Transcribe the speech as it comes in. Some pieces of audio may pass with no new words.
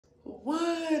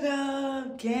What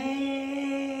up, gang?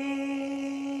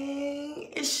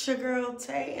 It's your girl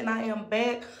Tay, and I am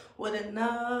back with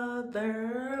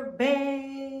another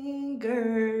banger.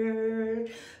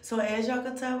 So as y'all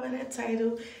can tell by that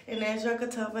title, and as y'all can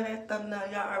tell by that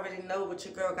thumbnail, y'all already know what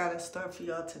your girl got in store for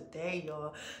y'all today,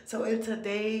 y'all. So in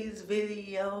today's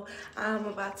video, I'm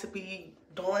about to be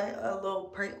doing a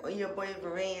little prank on your boy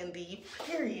Randy,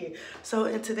 period. So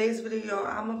in today's video,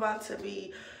 I'm about to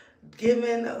be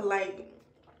giving like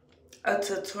a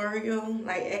tutorial,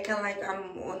 like acting like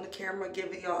I'm on the camera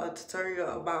giving y'all a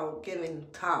tutorial about giving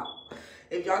top.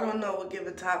 If y'all don't know what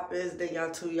giving top is, then y'all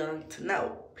too young to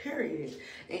know, period.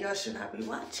 And y'all should not be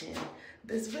watching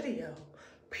this video,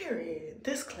 period.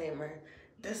 Disclaimer,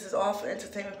 this is all for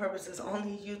entertainment purposes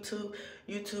only. YouTube,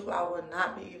 I will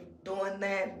not be doing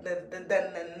that,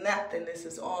 nothing. This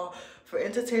is all for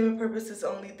entertainment purposes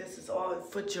only. This is all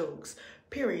for jokes,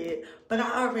 period. But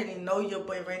I already know your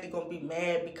boy Randy gonna be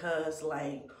mad because,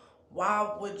 like,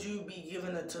 why would you be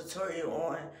giving a tutorial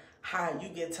on how you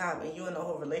get top and you in a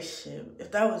whole relationship? If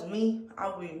that was me, I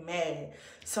would be mad.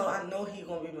 So I know he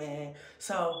gonna be mad.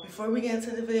 So before we get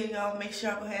into the video, y'all, make sure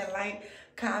y'all go ahead and like,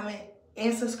 comment,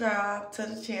 and subscribe to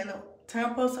the channel. Turn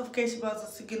on post notification bells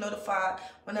so you get notified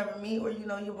whenever me or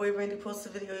your boy Randy posts a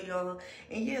video, y'all.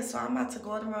 And yeah, so I'm about to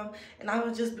go in the room and I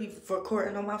will just be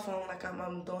recording on my phone like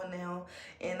I'm doing now.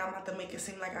 And I'm about to make it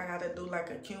seem like I gotta do like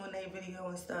a Q&A video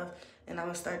and stuff. And I'm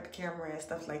gonna start the camera and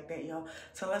stuff like that, y'all.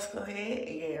 So let's go ahead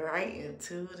and get right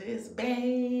into this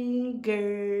banger.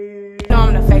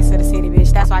 I'm the face of the city,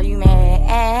 bitch. That's why you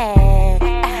mad.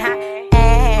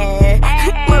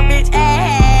 Little bitch.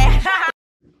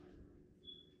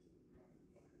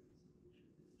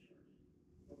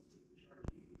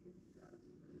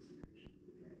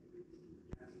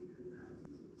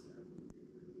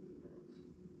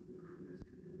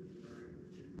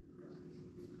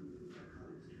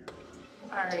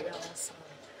 Alright, y'all, so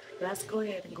let's go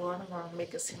ahead and go in the room,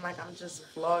 make it seem like I'm just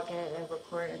vlogging and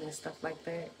recording and stuff like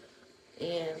that.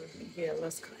 And yeah,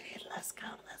 let's go ahead, let's go.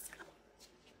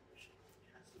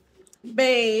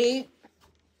 Babe.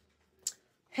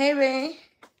 Hey, babe.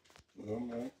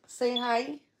 Alright. Say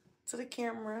hi to the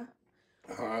camera.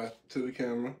 Hi to the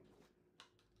camera.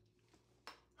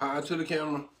 Hi to the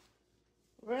camera.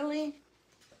 Really?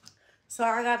 So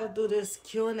I gotta do this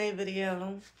Q&A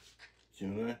video.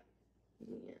 Q&A?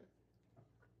 Yeah.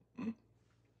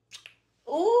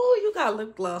 Ooh, you got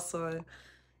lip gloss on.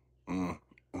 How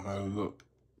to look?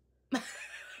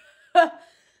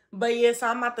 But yeah, so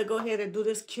I'm about to go ahead and do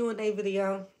this Q&A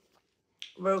video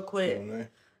real quick. Q&A?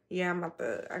 Yeah, about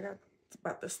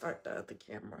to start the other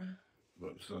camera.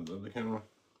 About to start the other camera?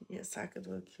 Yes, I could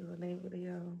do a Q&A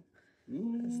video.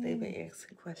 Ooh. Because they've been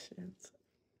asking questions.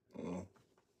 Oh.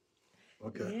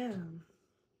 Okay. Yeah.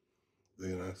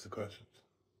 They're gonna ask the questions.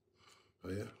 Oh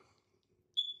yeah?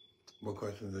 What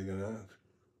questions they gonna ask?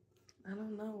 I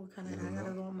don't know what kind of, I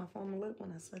gotta go on my phone and look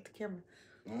when I start the camera.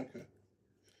 Okay.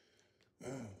 I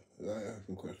ask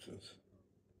some questions.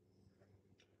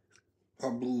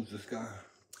 How blue's the sky?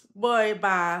 Boy,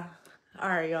 bye. All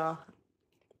right, y'all.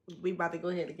 We about to go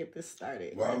ahead and get this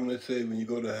started. Why would they say when you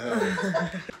go to hell?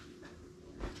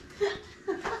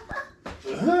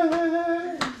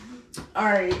 All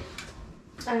right.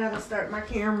 I gotta start my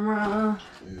camera.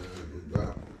 Yeah,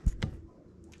 bye.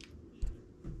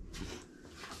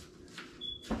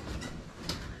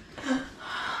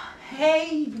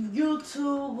 Hey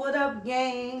YouTube, what up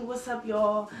gang? What's up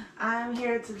y'all? I'm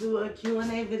here to do a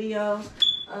Q&A video.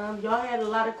 Y'all had a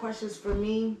lot of questions for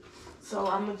me, so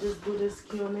I'm gonna just do this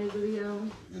Q&A video.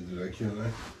 You do that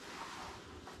Q&A?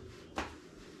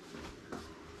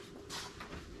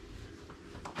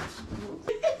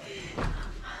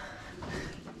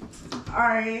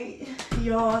 Alright,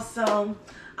 y'all, so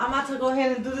I'm about to go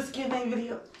ahead and do this Q&A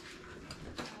video.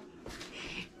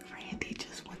 Randy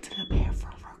just went to the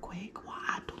bathroom real quick while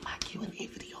I do my Q&A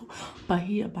video, but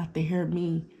he about to hear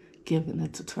me giving a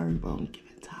tutorial on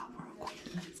giving top real quick.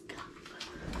 Let's go.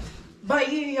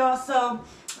 But yeah, y'all, so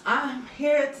I'm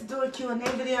here to do a Q&A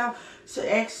video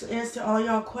to answer all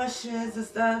y'all questions and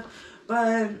stuff.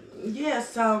 But yeah,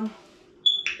 so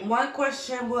one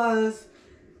question was,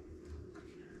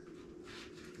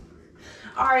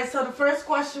 alright, so the first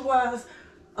question was,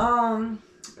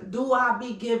 do I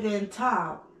be giving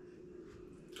top?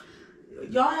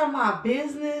 Y'all have my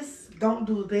business? Don't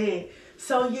do that.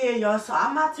 So yeah, y'all, so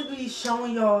I'm about to be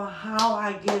showing y'all how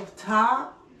I give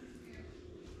top.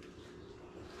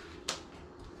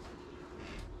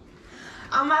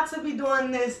 I'm about to be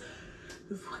doing this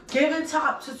giving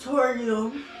top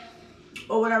tutorial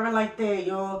or whatever like that,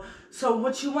 y'all. So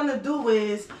what you want to do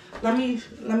is, let me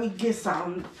get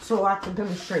something so I can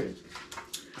demonstrate.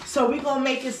 So we're going to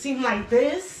make it seem like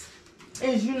this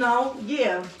is, you know,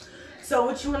 yeah. So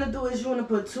what you want to do is you want to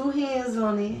put 2 hands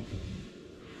on it.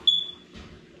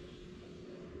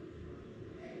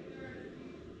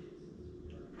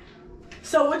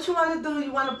 So what you want to do,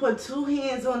 you want to put 2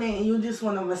 hands on it and you just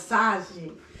want to massage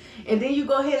it. And then you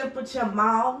go ahead and put your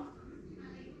mouth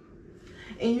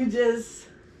and you just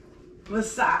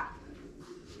massage.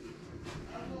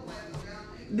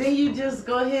 Then you just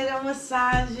go ahead and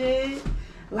massage it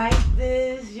like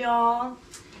this, y'all.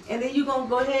 And then you're going to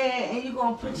go ahead and you're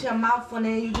going to put your mouth on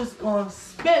it and you're just going to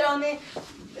spit on it.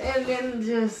 And then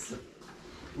just...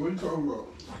 What are you talking about?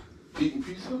 Eating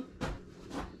pizza?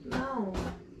 No.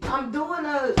 I'm doing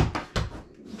a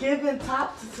giving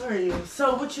top tutorial.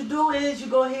 So what you do is you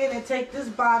go ahead and take this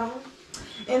bottle.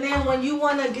 And then when you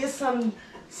want to get some,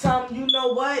 you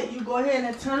know what, you go ahead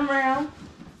and turn around.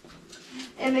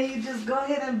 And then you just go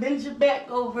ahead and bend your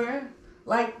back over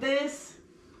like this.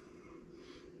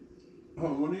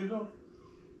 Oh, what are you doing?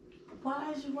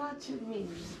 Why is you watching me?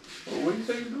 Oh, what do you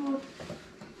say you're doing?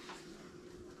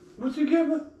 What you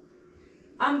giving?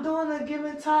 I'm doing a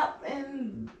giving top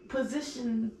and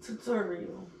position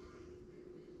tutorial.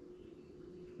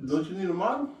 Don't you need a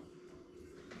model?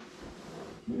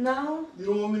 No. You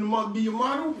don't want me to be your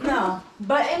model? No.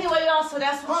 But anyway, y'all, so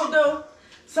that's what you do.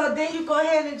 So then you go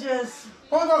ahead and just...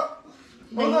 Hold up.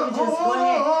 Then you just go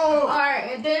ahead.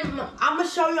 Alright, and then I'm going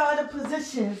to show y'all the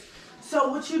positions. So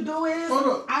what you do is,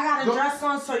 I got a dress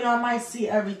on so y'all might see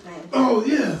everything. Oh,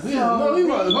 yeah. So no, we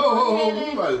might.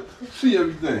 We might see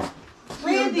everything.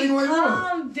 Randy,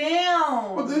 calm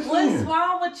down. What's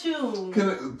wrong with you?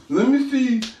 Let me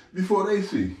see before they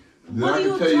see. Then what I are can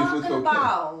you tell you if talking it's okay.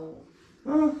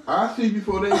 about? I see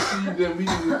before they see, then we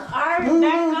can... Alright,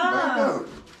 back up.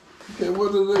 Okay,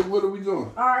 what are we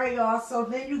doing? Alright, y'all, so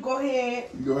then you go ahead.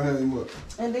 You go ahead and what?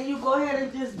 And then you go ahead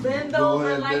and just bend Go over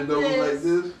ahead, like bend over like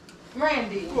this.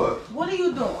 Randy, What are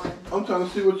you doing? I'm trying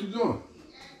to see what you're doing.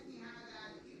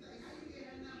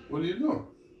 What are you doing?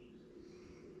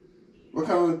 What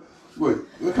kind of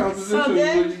position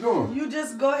are you doing? You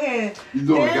just go ahead. You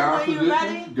doing then guy when position? You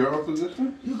ready, girl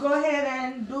position? you go ahead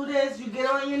and do this. You get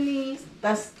on your knees.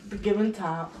 That's the giving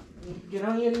top. You get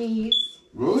on your knees.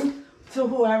 Really? To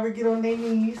whoever get on their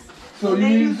knees. So you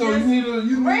need Randy,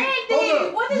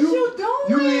 what is you doing?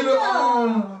 You need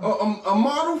a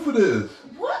model for this.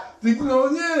 What? You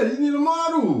need a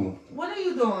model. What are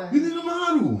you doing? You need a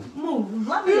model. Move.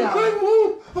 Let me out.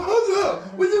 Move. Hold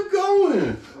up. Where you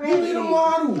going? Randy, you need a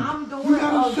model. I'm doing you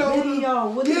gotta a show video.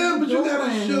 What are you doing? you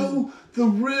gotta show the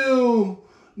real,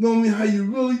 how you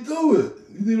really do it.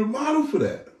 You need a model for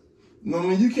that.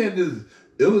 You can't just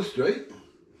illustrate.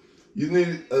 You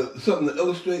need something to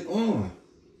illustrate on.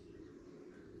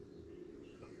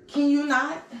 Can you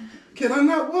not? Can I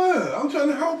not what? I'm trying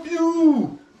to help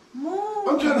you. Move.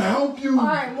 I'm trying to help you. All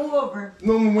right, move over.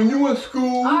 No, when you in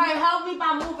school. All right, help me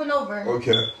by moving over.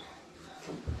 Okay.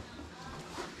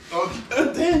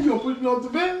 Okay. Damn, you gonna push me off the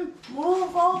bed?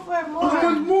 Move over more. How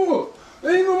much more?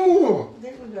 There ain't no more.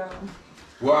 There we go.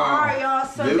 Wow. All right, y'all.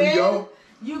 So there we go.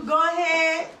 You go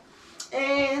ahead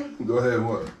and... Go ahead,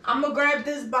 what? I'm going to grab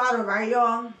this bottle, right,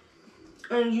 y'all?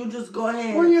 And you just go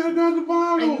ahead. Well, you got the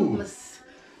bottle. And you must...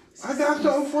 I got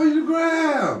something for you to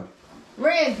grab.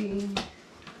 Randy.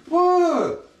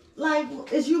 What? Like,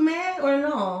 is you mad or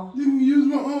no? You can use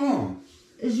my arm.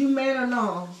 Is you mad or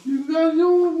no?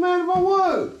 You mad about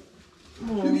what?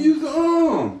 You can use the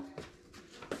arm.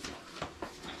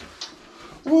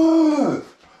 What?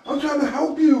 I'm trying to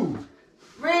help you.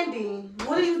 Randy,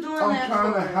 what are you doing I'm that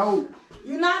trying for? to help.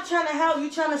 You're not trying to help.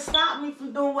 You're trying to stop me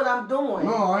from doing what I'm doing.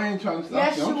 No, I ain't trying to stop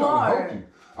yes, you. I'm you trying are. to help you.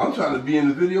 I'm trying to be in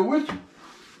the video with you.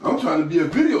 I'm trying to be a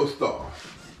video star.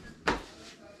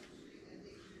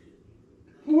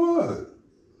 What?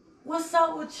 What's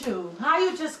up with you? How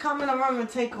you just come in the room and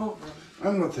take over?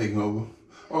 I'm not taking over.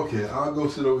 Okay, I'll go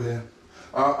sit over here.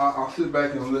 I'll sit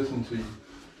back and listen to you.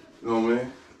 You know what I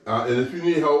mean? And if you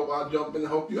need help, I'll jump in and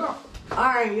help you out.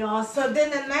 Alright, y'all. So then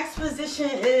the next position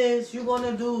is you're going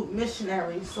to do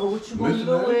missionary. So what you're going to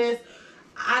do is,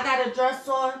 I got a dress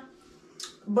on,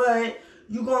 but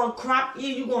you're going to crop it.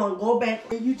 You're going to go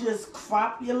back and you just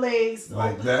crop your legs.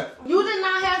 Like that? You did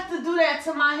not have to do that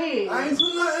to my head. I ain't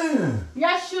do nothing.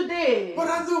 Yes, you did.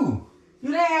 What'd I do?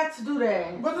 You didn't have to do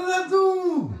that. What did I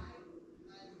do?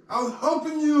 I was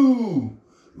helping you.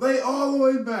 Lay all the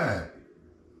way back.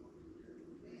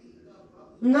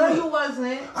 No, you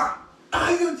wasn't.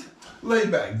 Lay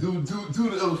back. Do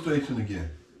the illustration again.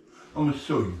 I'm gonna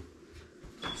show you.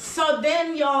 So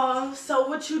then, y'all. So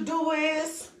what you do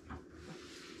is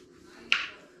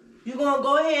You gonna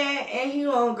go ahead and he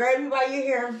gonna grab you by your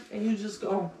hair and you just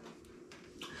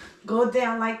go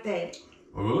down like that.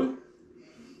 Oh, really?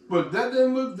 But that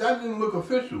didn't look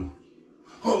official.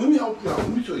 Oh, let me help you out. Let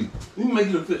me show you. Let me make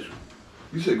it official.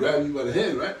 You said grab you by the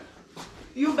head, right?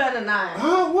 You better not.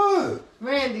 Huh? What?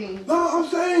 Randy. No, I'm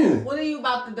saying. What are you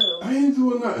about to do? I ain't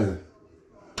doing nothing.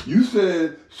 You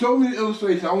said, show me the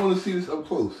illustration. I want to see this up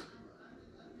close.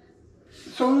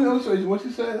 Show me the illustration. What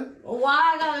you said?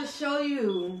 Why I gotta show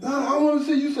you? I want to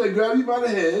see. You said grab you by the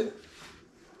head.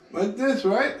 Like this,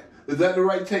 right? Is that the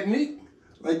right technique?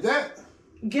 Like that?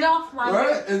 Get off my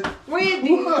Right? head. And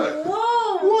Randy. what?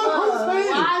 Whoa. What I'm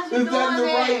saying? Why is you Is that the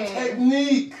doing right that?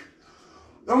 technique?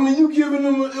 I mean, you giving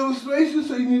them an illustration,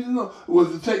 so you need to know.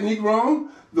 Was the technique wrong?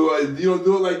 You don't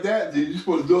do it like that? Did you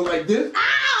supposed to do it like this?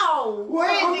 Ow!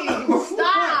 Randy,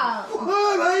 stop.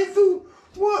 What? I ain't do.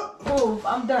 What? Move.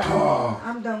 I'm done. Oh.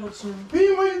 I'm done with you.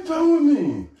 You ain't done with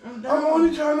me. I'm done. I'm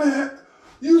only trying to have.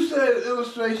 You said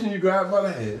illustration, you grab by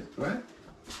the head, right?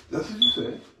 That's what you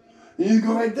said. And you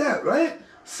go like that, right?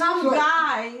 Some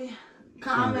guy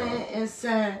commented and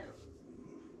said,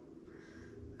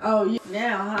 "Oh, you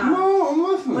now, huh?" No, I'm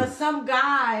listening. But some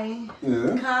guy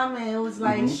comment was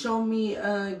like, Mm-hmm. "Show me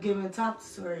giving top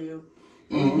tutorial,"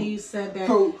 and he said that.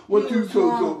 So what he you was so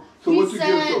gonna- so so he what you give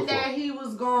said so that far? he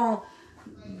was going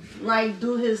like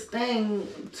do his thing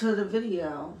to the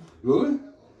video. Really?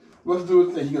 Let's do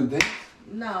a thing. You gonna dance?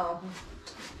 No,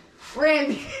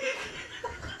 Randy.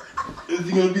 Is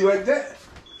he gonna be like that?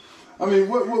 I mean,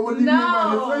 what do you mean by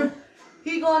his No, thing?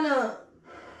 he gonna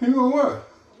He gonna what?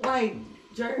 like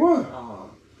jerk What? off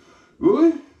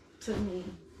Really? to me.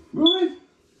 Really?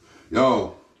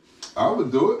 Yo, I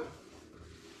would do it.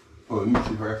 Oh, let me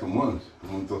see if I got some ones. You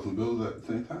want to throw some bills at the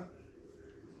same time?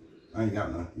 I ain't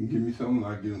got none. You give me something,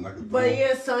 I'll give him like a But phone.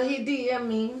 yeah, so he DM'd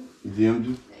me. He DM'd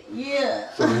you? Yeah.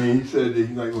 So he said that he's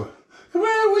like, what? Come here,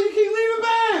 where you keep leaving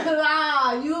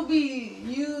back?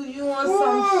 You want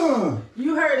some? What?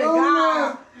 You heard a Oh,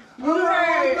 guy. no. You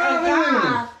heard a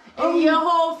guy. And your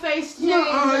whole face changed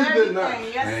No, and it did not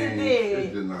everything. Yes, it change. did.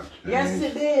 It did not change. Yes,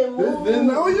 it did. Move.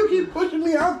 No, you keep pushing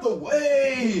me out the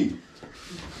way.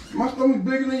 My stomach's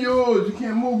bigger than yours. You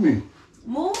can't move me.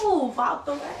 Move out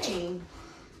the way.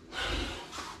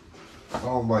 I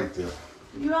don't like that.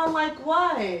 You don't like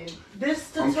what?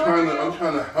 This I'm tutorial?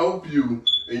 trying to help you,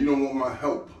 and you don't want my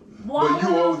help. Why But you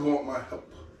would I- always want my help.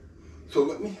 So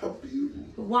let me help you.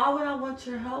 Why would I want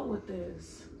your help with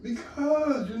this?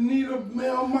 Because you need a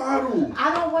male model.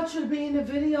 I don't want you to be in the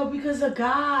video because a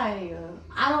guy.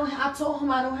 I told him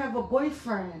I don't have a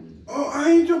boyfriend. Oh,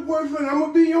 I ain't your boyfriend. I'm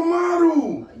gonna be your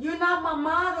model. You're not my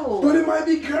model. But it might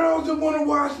be girls that want to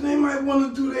watch, and they might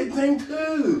want to do their thing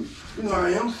too. You know,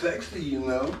 I am sexy, you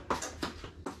know.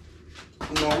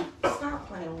 No. Stop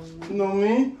playing with me. You know what I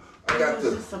mean? It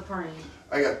was just a prank.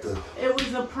 It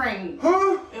was a prank.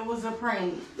 Huh? It was a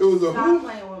prank. It was a Stop who?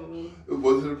 playing with me.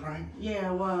 Was it a prank?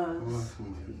 Yeah, it was.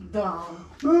 Dumb.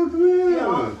 Look, Get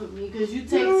off with me because you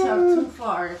take stuff too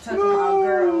far talking about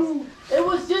girls. It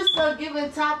was just a giving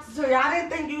top tutorial. I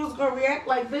didn't think you was going to react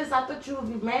like this. I thought you would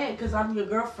be mad because I'm your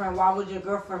girlfriend. Why would your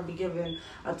girlfriend be giving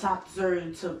a top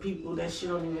tutorial to people that she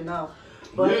don't even know?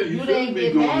 But Yeah, you you shouldn't didn't be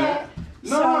get doing mad. that.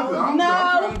 No, I'm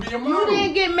trying to be a model. You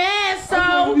didn't get mad, I'm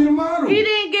trying to so be a model. he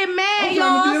didn't get mad, I'm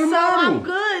trying to be y'all. a So model. I'm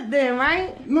good then,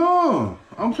 right? No,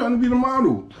 I'm trying to be the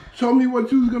model. Show me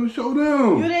what you was gonna show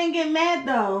them. You didn't get mad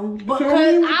though, Show because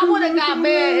me what I you would have gonna got show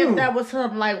mad them. if that was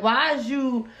him. Like, why is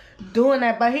you doing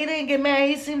that? But he didn't get mad.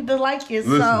 He seemed to like it.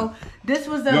 Listen. So this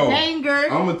was a Yo,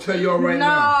 banger. I'm gonna tell y'all right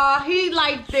now. No, he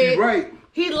liked She it. right.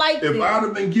 He liked If it. I'd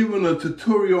have been given a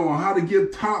tutorial on how to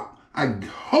give top, I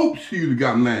hope she'd have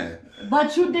got mad.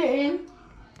 But you didn't.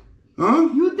 Huh?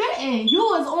 You didn't. You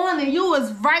was on it. You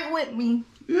was right with me.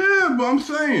 Yeah, but I'm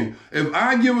saying, if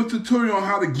I give a tutorial on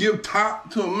how to give top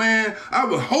to a man, I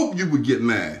would hope you would get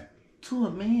mad. To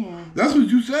a man. That's what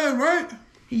you said, right?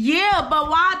 Yeah, but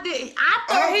why did I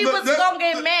thought he was gonna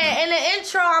get mad in the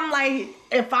intro? I'm like,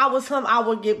 if I was him, I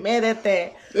would get mad at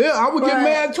that. Yeah, I would get But-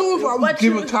 mad too if I was but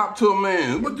giving you- top to a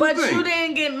man. What But you think? you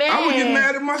didn't get mad. I would get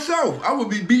mad at myself. I would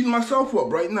be beating myself up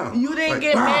right now. You didn't Like,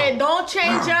 get bow, mad. Don't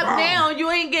change bow, up bow. now. You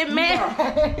ain't get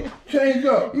mad. Change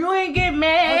up. You ain't get I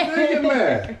mad. did get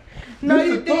mad. No, Just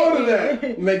you the thought of didn't.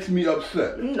 that makes me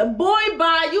upset. Boy,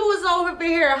 bye. You was over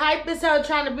here hype as hell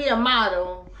trying to be a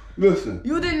model. Listen,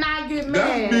 You did not get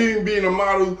mad. that's being a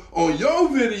model on your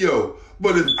video.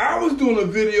 But if I was doing a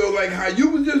video like how you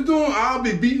was just doing, I'll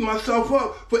be beating myself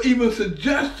up for even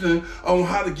suggesting on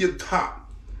how to get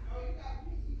top.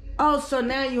 Oh, so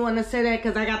now you want to say that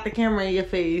because I got the camera in your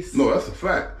face? No, that's a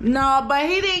fact. No, but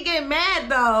he didn't get mad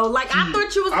though. Like I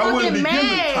thought you was gonna get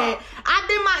mad. I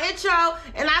did my intro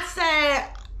and I said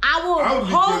I will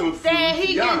hope that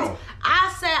he gets.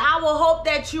 I said I will hope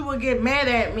that you will get mad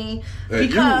at me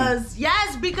because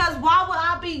because why would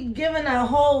I be giving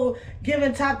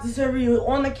top to Surreal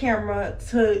on the camera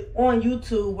on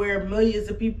YouTube where millions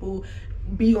of people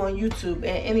be on YouTube and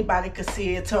anybody could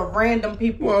see it to random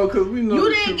people. Well, because we know you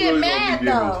didn't get mad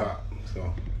though. Top,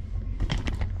 so.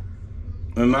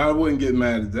 And I wouldn't get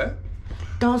mad at that.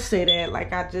 Don't say that.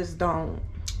 Like I just don't.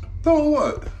 Don't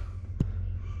what?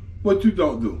 What you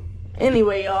don't do?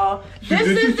 Anyway, y'all, this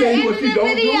is the end of the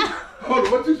video. Hold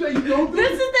on, what you say you don't do?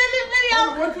 This is the end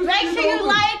of the video. Make sure you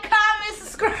like, comment,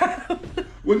 subscribe.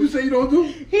 What you say you don't do?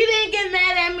 He didn't get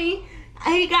mad at me.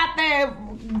 He got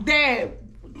that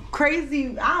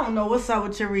crazy. I don't know what's up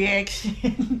with your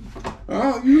reaction.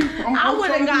 I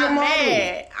would have got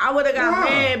mad. I would have got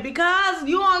mad because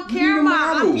you on camera.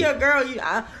 I'm your girl.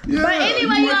 But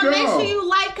anyway, y'all, make sure you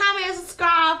like, comment, and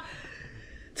subscribe.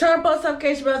 Turn post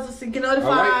notification bells to get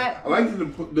notified. I like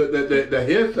the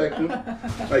hair section.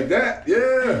 Like that,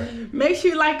 yeah. Make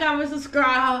sure you like, comment,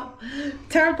 subscribe.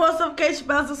 Turn post notification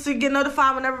bells so you get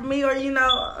notified whenever me or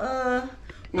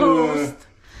post.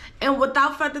 And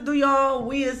without further ado, y'all,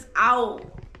 we is out.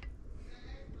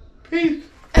 Peace.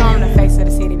 I'm the face of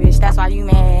the city.